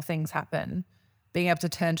fan or things happen, being able to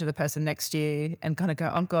turn to the person next to you and kind of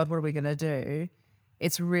go, oh God, what are we going to do?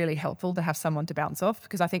 It's really helpful to have someone to bounce off,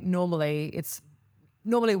 because I think normally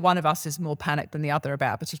one of us is more panicked than the other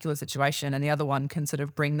about a particular situation, and the other one can sort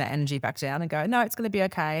of bring the energy back down and go, no, it's going to be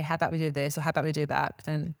okay. How about we do this, or how about we do that?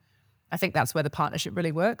 And I think that's where the partnership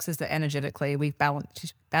really works, is that energetically we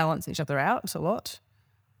balance each other out a lot.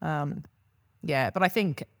 But I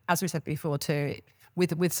think, as we said before too,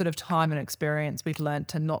 with sort of time and experience, we've learned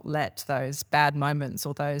to not let those bad moments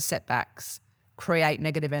or those setbacks create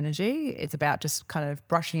negative energy. It's about just kind of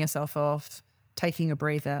brushing yourself off, taking a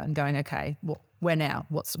breather and going, okay, where now?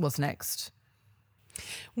 What's next?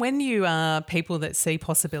 When you are people that see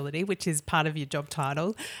possibility, which is part of your job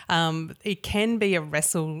title, it can be a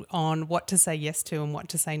wrestle on what to say yes to and what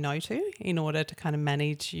to say no to in order to kind of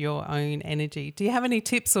manage your own energy. Do you have any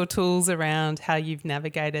tips or tools around how you've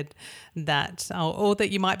navigated that, or that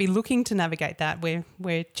you might be looking to navigate that?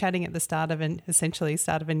 We're chatting at the start of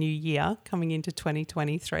a new year coming into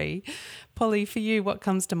 2023. Polly, for you, what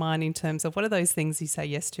comes to mind in terms of what are those things you say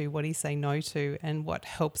yes to, what do you say no to, and what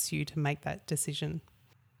helps you to make that decision?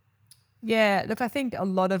 Yeah, look, I think a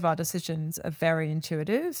lot of our decisions are very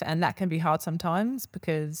intuitive, and that can be hard sometimes,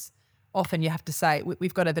 because often you have to say,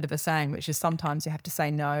 we've got a bit of a saying, which is sometimes you have to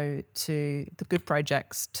say no to the good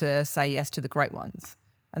projects to say yes to the great ones.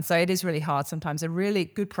 And so it is really hard. Sometimes a really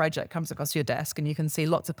good project comes across your desk and you can see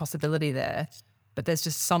lots of possibility there, but there's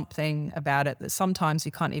just something about it that sometimes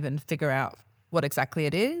you can't even figure out what exactly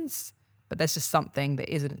it is, but there's just something that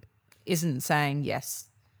isn't saying yes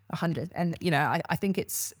 100. And, I think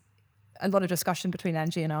it's a lot of discussion between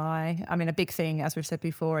Angie and I. I mean, a big thing, as we've said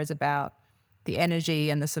before, is about the energy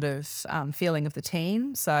and the sort of feeling of the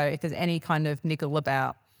team. So if there's any kind of niggle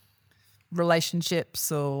about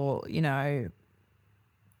relationships or,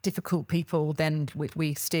 difficult people, then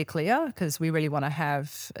we steer clear, because we really want to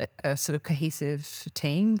have a sort of cohesive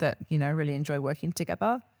team that, really enjoy working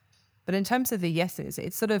together. But in terms of the yeses,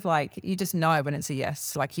 it's sort of like you just know when it's a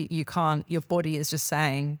yes. Like you can't, your body is just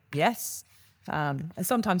saying yes. And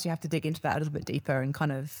sometimes you have to dig into that a little bit deeper and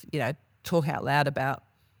kind of, talk out loud about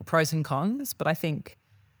pros and cons. But I think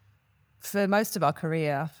for most of our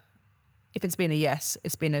career, if it's been a yes,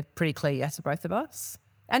 it's been a pretty clear yes for both of us.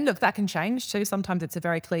 And look, that can change too. Sometimes it's a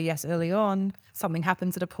very clear yes early on. Something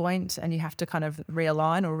happens at a point and you have to kind of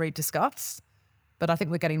realign or rediscuss. But I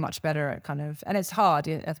think we're getting much better at and it's hard.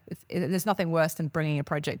 There's nothing worse than bringing a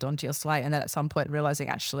project onto your slate and then at some point realising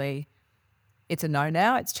actually it's a no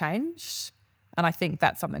now, it's changed. And I think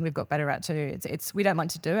that's something we've got better at too. We don't like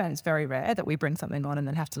to do it, and it's very rare that we bring something on and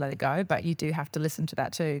then have to let it go. But you do have to listen to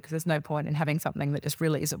that too, because there's no point in having something that just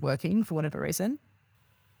really isn't working for whatever reason.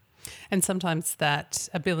 And sometimes that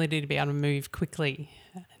ability to be able to move quickly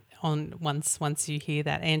on once you hear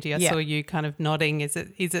that. Angie, I saw you kind of nodding. Is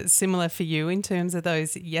it similar for you in terms of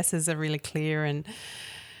those yeses are really clear and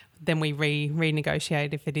then we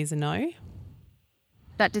renegotiate if it is a no?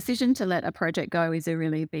 That decision to let a project go is a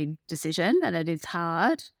really big decision, and it is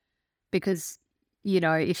hard because,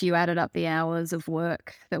 if you added up the hours of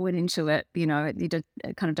work that went into it, you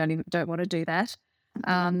kind of don't want to do that.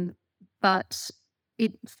 But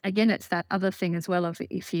it's that other thing as well of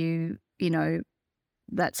if you,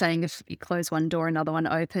 that saying, if you close one door, another one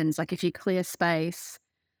opens. Like if you clear space,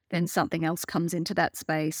 then something else comes into that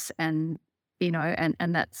space, and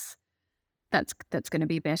and that's going to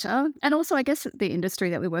be better. And also, I guess the industry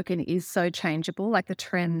that we work in is so changeable. Like the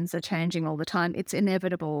trends are changing all the time. It's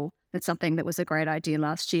inevitable that something that was a great idea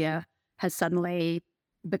last year has suddenly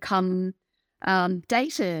become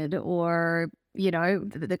dated, or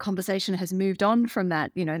the conversation has moved on from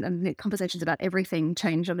that. And the conversations about everything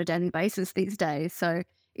change on a daily basis these days. So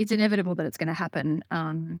it's inevitable that it's going to happen.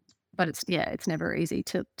 But it's never easy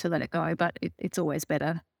to let it go. But it's always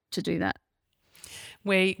better to do that.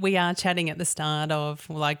 We are chatting at the start of,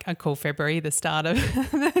 like, I call February the start of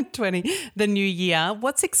the new year.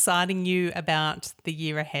 What's exciting you about the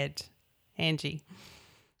year ahead, Angie?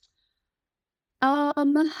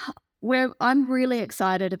 I'm really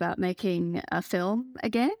excited about making a film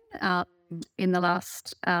again. In the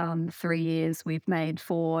last 3 years, we've made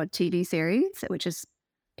 4 TV series, which has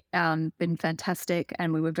been fantastic,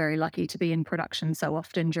 and we were very lucky to be in production so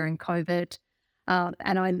often during COVID.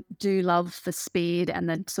 And I do love the speed and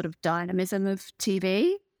the sort of dynamism of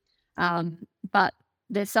TV. But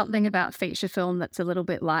there's something about feature film that's a little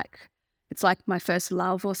bit like, it's like my first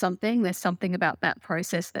love or something. There's something about that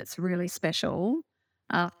process that's really special,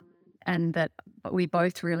 and that we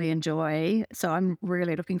both really enjoy. So I'm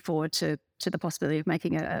really looking forward to the possibility of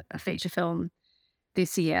making a feature film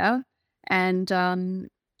this year. And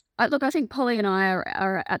I think Polly and I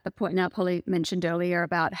are at the point now. Polly mentioned earlier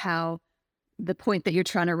about how the point that you're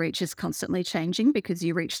trying to reach is constantly changing, because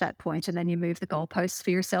you reach that point and then you move the goalposts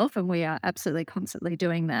for yourself, and we are absolutely constantly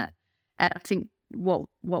doing that. And I think what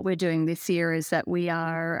we're doing this year is that we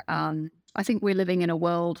are, I think we're living in a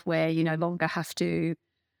world where you no longer have to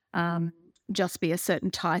just be a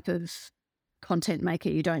certain type of content maker.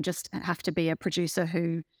 You don't just have to be a producer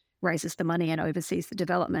who raises the money and oversees the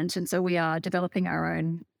development. And so we are developing our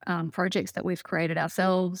own projects that we've created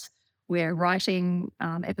ourselves. We're writing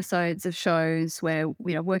episodes of shows. We're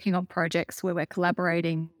working on projects where we're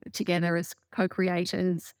collaborating together as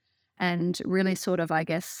co-creators, and really sort of, I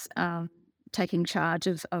guess, taking charge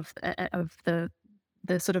of the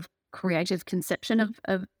sort of creative conception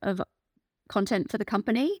of content for the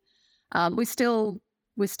company. We're still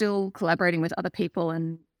collaborating with other people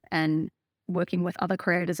and working with other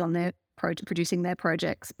creators on their producing their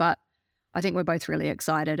projects, but I think we're both really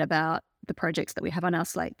excited about the projects that we have on our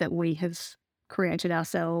slate that we have created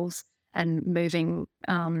ourselves, and moving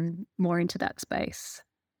more into that space.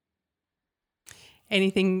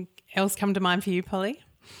 Anything else come to mind for you, Polly?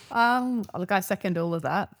 Look, I second all of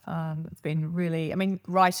that. It's been really,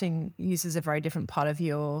 writing uses a very different part of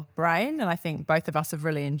your brain, and I think both of us have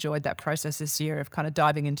really enjoyed that process this year of kind of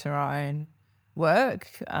diving into our own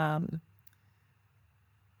work.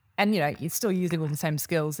 And, you're still using all the same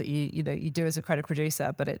skills that you do as a creative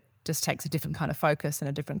producer, but it just takes a different kind of focus and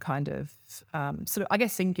a different kind of sort of, I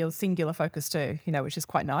guess, singular focus too, which is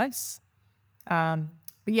quite nice. But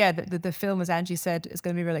yeah, the film, as Angie said, is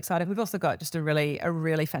going to be really exciting. We've also got just a really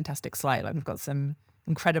fantastic slate. Like, we've got some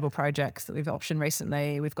incredible projects that we've optioned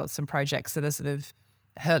recently. We've got some projects that are sort of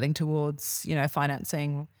hurtling towards,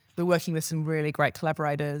 financing. We're working with some really great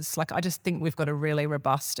collaborators. Like, I just think we've got a really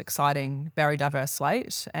robust, exciting, very diverse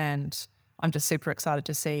slate, and I'm just super excited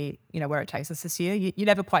to see, where it takes us this year. You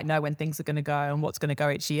never quite know when things are going to go and what's going to go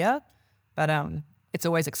each year, but it's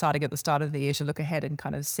always exciting at the start of the year to look ahead and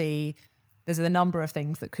kind of see there's a number of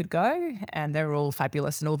things that could go, and they're all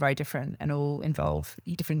fabulous and all very different and all involve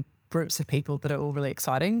different groups of people that are all really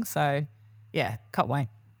exciting. So yeah, can't wait.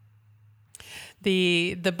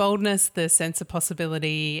 The boldness, the sense of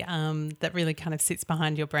possibility that really kind of sits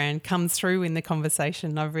behind your brand comes through in the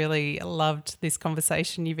conversation. I've really loved this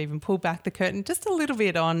conversation. You've even pulled back the curtain just a little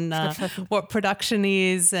bit on what production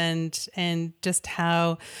is and just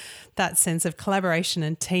how that sense of collaboration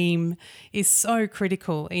and team is so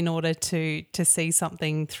critical in order to see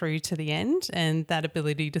something through to the end, and that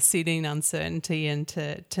ability to sit in uncertainty and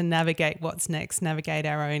to navigate what's next, navigate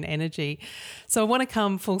our own energy. So I want to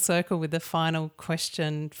come full circle with the final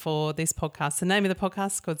question for this podcast. The name of the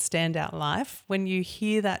podcast is called Standout Life. When you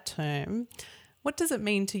hear that term, what does it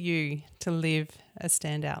mean to you to live a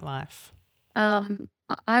standout life?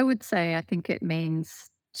 I would say I think it means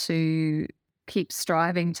to keep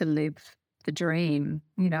striving to live the dream,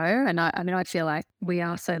 and I feel like we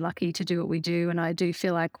are so lucky to do what we do, and I do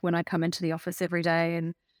feel like when I come into the office every day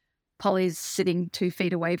and Polly's sitting 2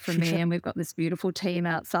 feet away from me and we've got this beautiful team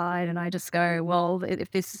outside, and I just go, well,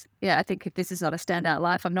 I think if this is not a standout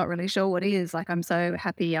life, I'm not really sure what is. Like, I'm so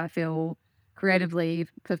happy. I feel creatively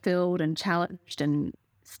fulfilled and challenged and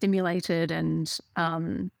stimulated, and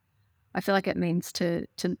I feel like it means to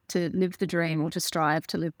live the dream, or to strive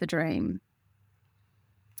to live the dream.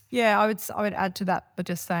 Yeah, I would add to that by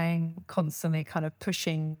just saying constantly kind of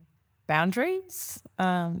pushing boundaries,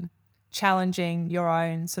 challenging your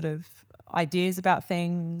own sort of ideas about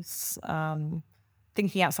things,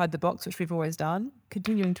 thinking outside the box, which we've always done,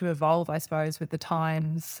 continuing to evolve, I suppose, with the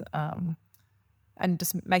times, and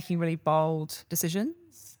just making really bold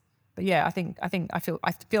decisions. But yeah, I feel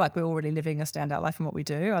like we're already living a standout life in what we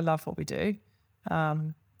do. I love what we do,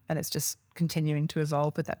 and it's just continuing to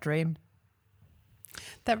evolve with that dream.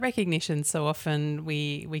 That recognition, so often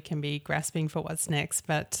we can be grasping for what's next,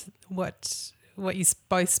 but what you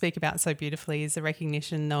both speak about so beautifully is the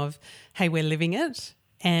recognition of, hey, we're living it,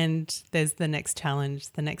 and there's the next challenge,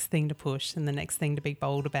 the next thing to push, and the next thing to be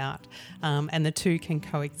bold about, and the two can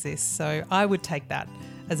coexist. So I would take that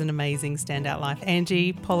as an amazing standout life.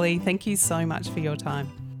 Angie, Polly, thank you so much for your time.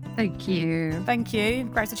 Thank you. Thank you.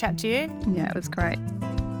 Great to chat to you. Yeah, it was great.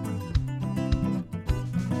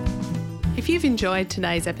 If you've enjoyed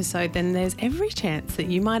today's episode, then there's every chance that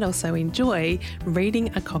you might also enjoy reading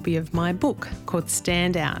a copy of my book called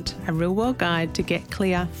Stand Out, a real-world guide to get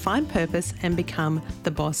clear, find purpose and become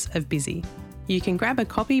the boss of busy. You can grab a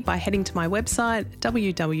copy by heading to my website,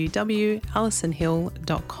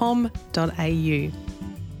 www.alisonhill.com.au.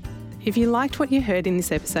 If you liked what you heard in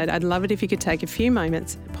this episode, I'd love it if you could take a few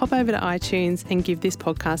moments, pop over to iTunes and give this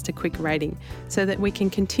podcast a quick rating so that we can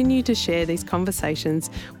continue to share these conversations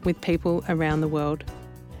with people around the world.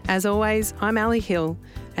 As always, I'm Ali Hill,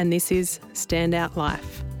 and this is Standout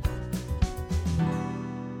Life.